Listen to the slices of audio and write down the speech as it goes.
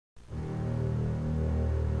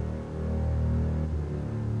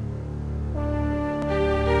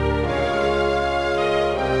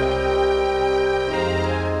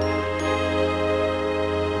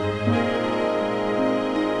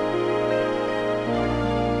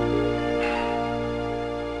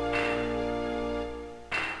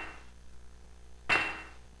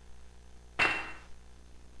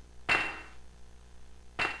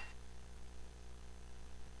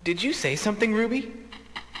Did you say something, Ruby?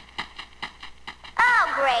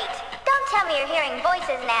 Oh, great. Don't tell me you're hearing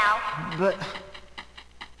voices now. But...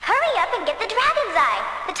 Hurry up and get the dragon's eye.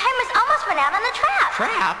 The timer's almost run out on the trap.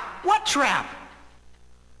 Trap? What trap?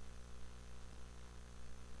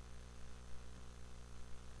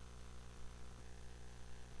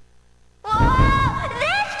 Whoa!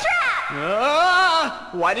 This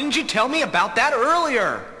trap! Why didn't you tell me about that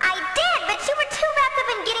earlier? I did, but you were too wrapped up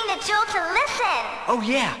in getting the jewel to listen. Oh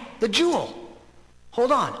yeah, the jewel.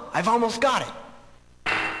 Hold on, I've almost got it.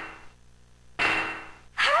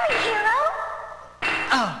 Hurry, Hiro.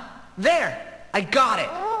 There! I got it!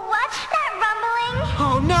 What's that rumbling?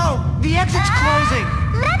 Oh no! The exit's closing!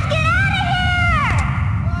 Let's get out of here!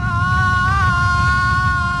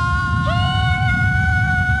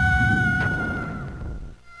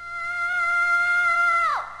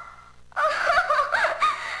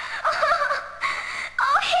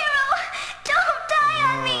 Oh, Hiro! Don't die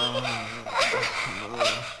on me!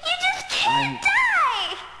 You just can't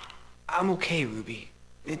die! I'm okay, Ruby.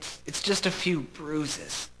 It's just a few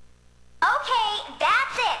bruises. Okay,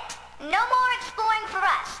 that's it. No more exploring for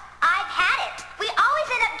us. I've had it. We always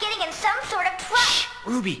end up getting in some sort of trouble. Shh!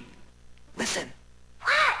 Ruby! Listen.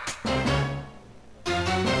 What?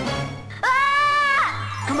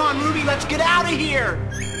 Ah! Come on, Ruby, let's get out of here!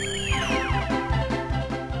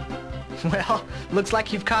 Well, looks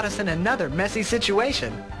like you've caught us in another messy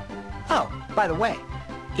situation. Oh, by the way,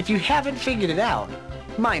 if you haven't figured it out,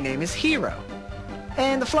 my name is Hiro.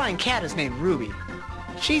 And the flying cat is named Ruby.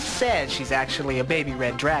 She says she's actually a baby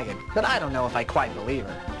red dragon, but I don't know if I quite believe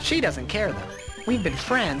her. She doesn't care though. We've been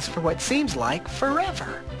friends for what seems like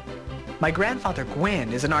forever. My grandfather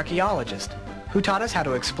Gwyn is an archaeologist who taught us how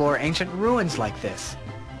to explore ancient ruins like this.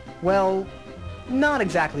 Well, not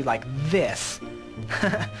exactly like this.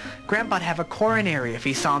 Grandpa'd have a coronary if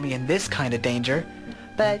he saw me in this kind of danger,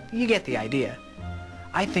 but you get the idea.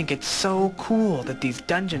 I think it's so cool that these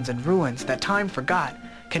dungeons and ruins that time forgot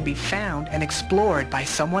can be found and explored by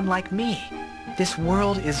someone like me. This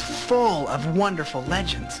world is full of wonderful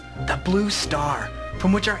legends. The Blue Star,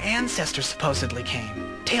 from which our ancestors supposedly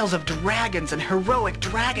came. Tales of dragons and heroic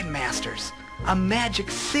dragon masters. A magic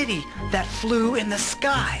city that flew in the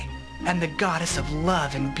sky. And the goddess of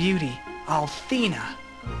love and beauty, Althena.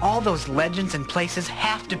 All those legends and places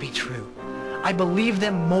have to be true. I believe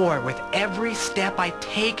them more with every step I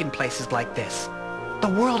take in places like this. The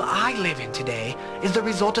world I live in today is the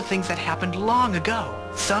result of things that happened long ago.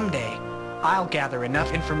 Someday, I'll gather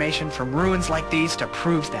enough information from ruins like these to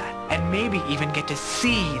prove that, and maybe even get to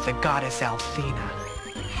see the goddess Althena.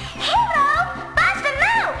 Hiro! Boston,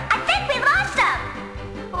 move! I think we lost him!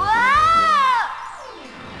 Whoa!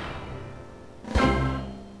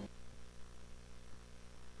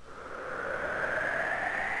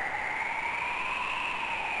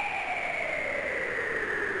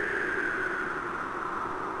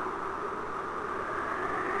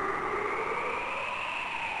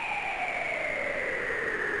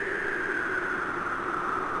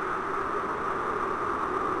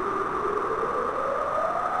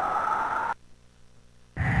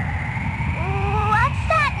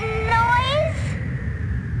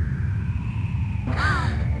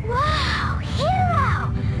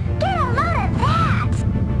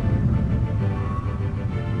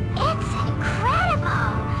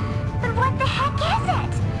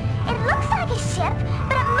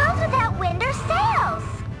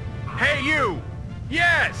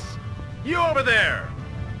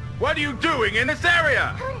 What are you doing in this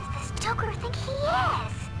area? Who does this joker think he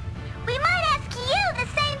is? We might ask you the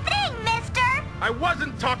same thing, mister! I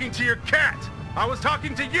wasn't talking to your cat! I was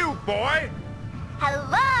talking to you, boy!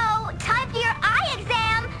 Hello? Time for your eye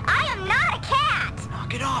exam! I am not a cat!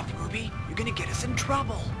 Knock it off, Ruby. You're gonna get us in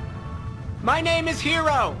trouble. My name is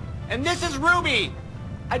Hiro, and this is Ruby.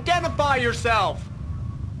 Identify yourself.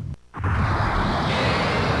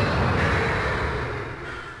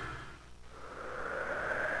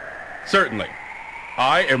 Certainly.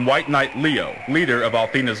 I am White Knight Leo, leader of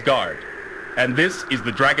Althena's Guard, and this is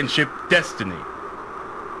the dragon ship Destiny.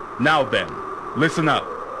 Now then, listen up.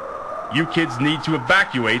 You kids need to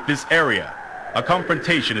evacuate this area. A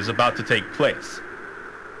confrontation is about to take place.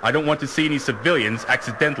 I don't want to see any civilians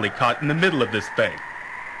accidentally caught in the middle of this thing.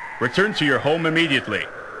 Return to your home immediately.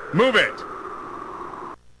 Move it!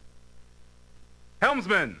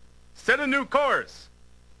 Helmsman, set a new course.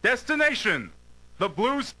 Destination, the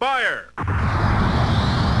Blue Spire.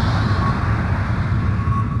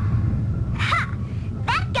 Ha!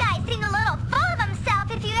 That guy seemed a little full of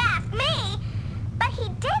himself if you ask me. But he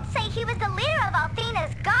did say he was the leader of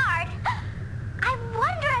Althena's Guard. I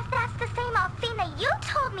wonder if that's the same Althena you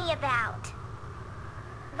told me about.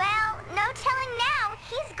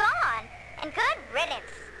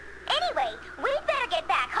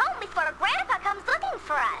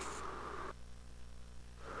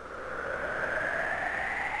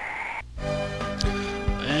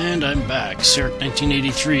 Alex here,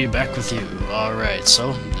 1983, back with you. Alright,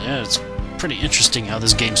 so, yeah, it's pretty interesting how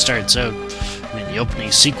this game starts out. I mean, the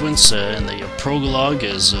opening sequence and the prologue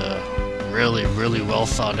is really, really well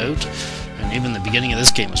thought out. And even the beginning of this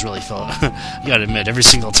game is really fun. You gotta admit, every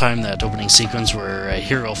single time that opening sequence where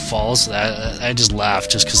Hiro falls, I just laugh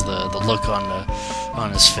just because the look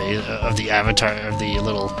on his face of the avatar, of the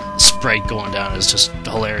little sprite going down is just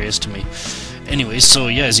hilarious to me. Anyways, so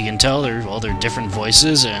yeah, as you can tell, they're different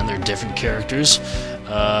voices and they're different characters,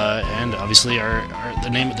 and obviously the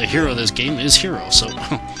name of the hero of this game is Hiro. So,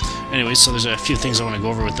 anyways, so there's a few things I want to go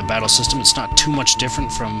over with the battle system. It's not too much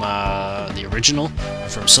different from the original,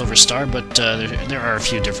 from Silver Star, but there are a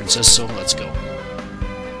few differences. So let's go.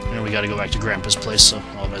 And we got to go back to Grandpa's place, so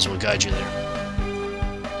I might as well guide you there.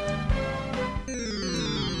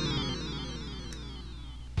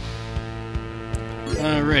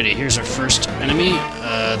 Alrighty, here's our first enemy.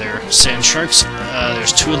 They're sand sharks.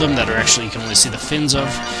 There's two of them that are actually, you can only see the fins of,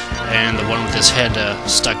 and the one with his head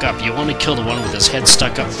stuck up. You want to kill the one with his head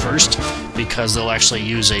stuck up first, because they'll actually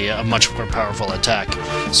use a much more powerful attack.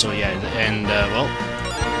 So yeah, and well,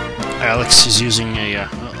 Alex is using a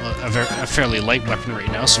fairly light weapon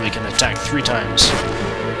right now, so he can attack 3 times.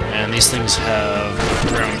 And these things have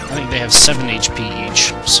around, I think they have 7 HP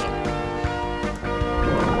each, so...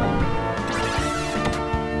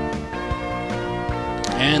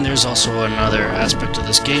 And there's also another aspect of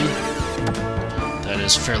this game that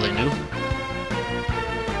is fairly new.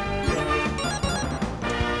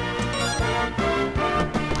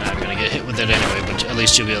 I'm gonna get hit with it anyway, but at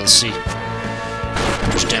least you'll be able to see how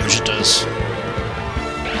much damage it does.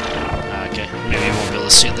 Okay, maybe you won't be able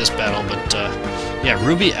to see it this battle, but yeah,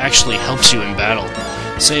 Ruby actually helps you in battle.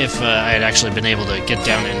 Say if I had actually been able to get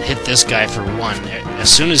down and hit this guy for 1, as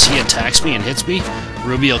soon as he attacks me and hits me,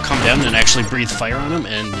 Ruby will come down and actually breathe fire on him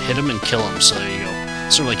and hit him and kill him. So there you go.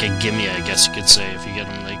 Sort of like a gimme, I guess you could say. If you get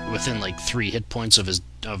him like within like 3 hit points of his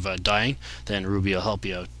dying, then Ruby will help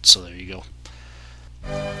you out. So there you go.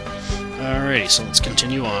 Alrighty, so let's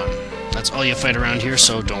continue on. That's all you fight around here,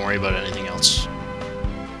 so don't worry about anything else.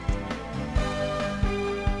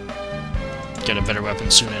 Get a better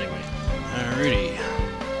weapon soon anyway. Alrighty.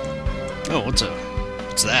 Oh, what's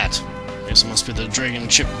that? I guess it must be the Dragon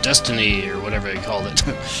Ship Destiny, or whatever they called it.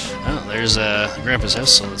 Oh, there's Grandpa's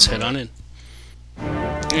house, so let's head on in.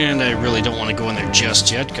 And I really don't want to go in there just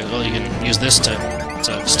yet, because, well, you can use this it's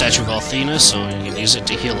a statue of Athena, so you can use it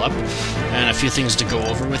to heal up. And a few things to go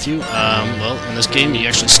over with you. Well, in this game, you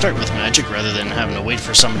actually start with magic, rather than having to wait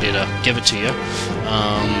for somebody to give it to you.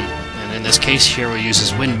 And in this case, Hiro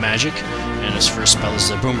uses wind magic, and his first spell is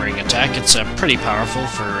the boomerang attack. It's pretty powerful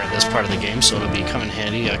for this part of the game, so it'll be coming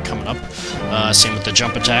handy coming up. Same with the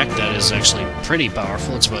jump attack, that is actually pretty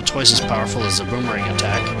powerful. It's about twice as powerful as the boomerang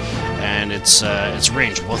attack, and it's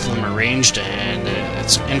ranged. Both of them are ranged, and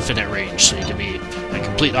it's infinite range, so you can be at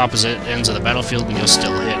complete opposite ends of the battlefield and you'll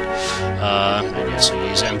still hit. And yeah, so you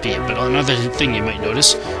use MP. But another thing you might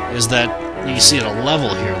notice is that you see at a level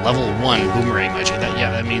here, level 1 boomerang magic.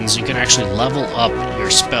 That means you can actually level up your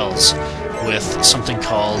spells with something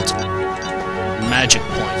called magic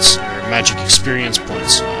points, or magic experience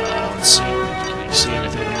points. Let's see, can you see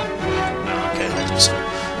anything here? No, okay, I don't think so.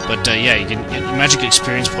 But yeah, you can get magic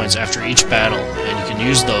experience points after each battle, and you can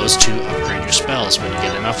use those to upgrade your spells when you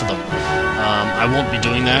get enough of them. I won't be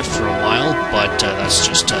doing that for a while, but that's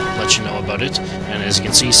just to let you know about it. And as you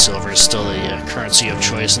can see, silver is still the currency of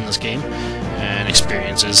choice in this game, and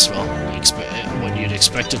experience is, well, what you'd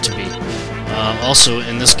expect it to be. Also,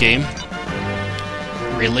 in this game,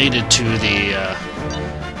 related to the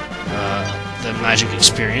magic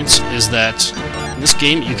experience, is that in this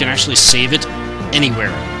game you can actually save it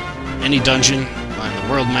anywhere, any dungeon on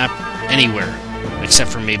the world map, anywhere, except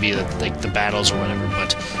for maybe the battles or whatever.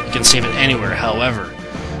 But you can save it anywhere. However,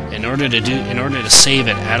 in order to save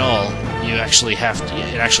it at all, you actually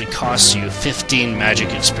it actually costs you 15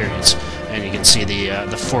 magic experience, and you can see the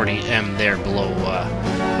 40M there below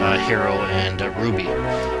Hiro and Ruby.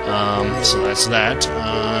 So that's that.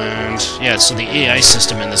 And yeah, so the AI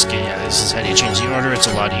system in this game, yeah, this is how you change the order. It's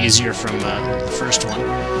a lot easier from the first one.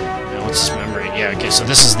 What's this memory? Yeah, okay, so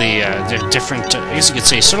this is the different, I guess you could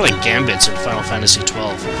say, sort of like gambits in Final Fantasy XII,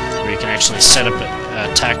 where you can actually set up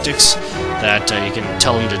tactics that you can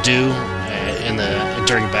tell them to do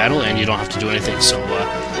during battle, and you don't have to do anything. So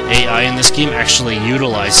AI in this game actually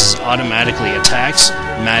utilizes automatically attacks,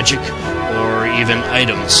 magic, or even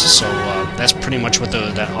items. So that's pretty much what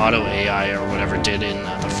that auto AI or whatever did in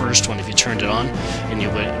the first one. If you turned it on and you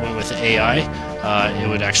went with AI, it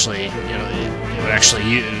would actually, it would actually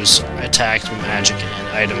use attacks, magic, and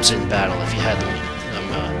items in battle if you had them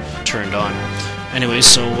turned on. Anyways,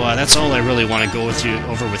 so that's all I really want to go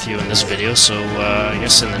over with you in this video. So I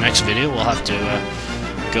guess in the next video we'll have to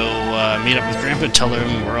go meet up with Grandpa, tell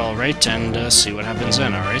him we're all right, and see what happens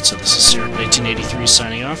then. All right. So this is Syrup 1983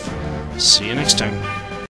 signing off. See you next time.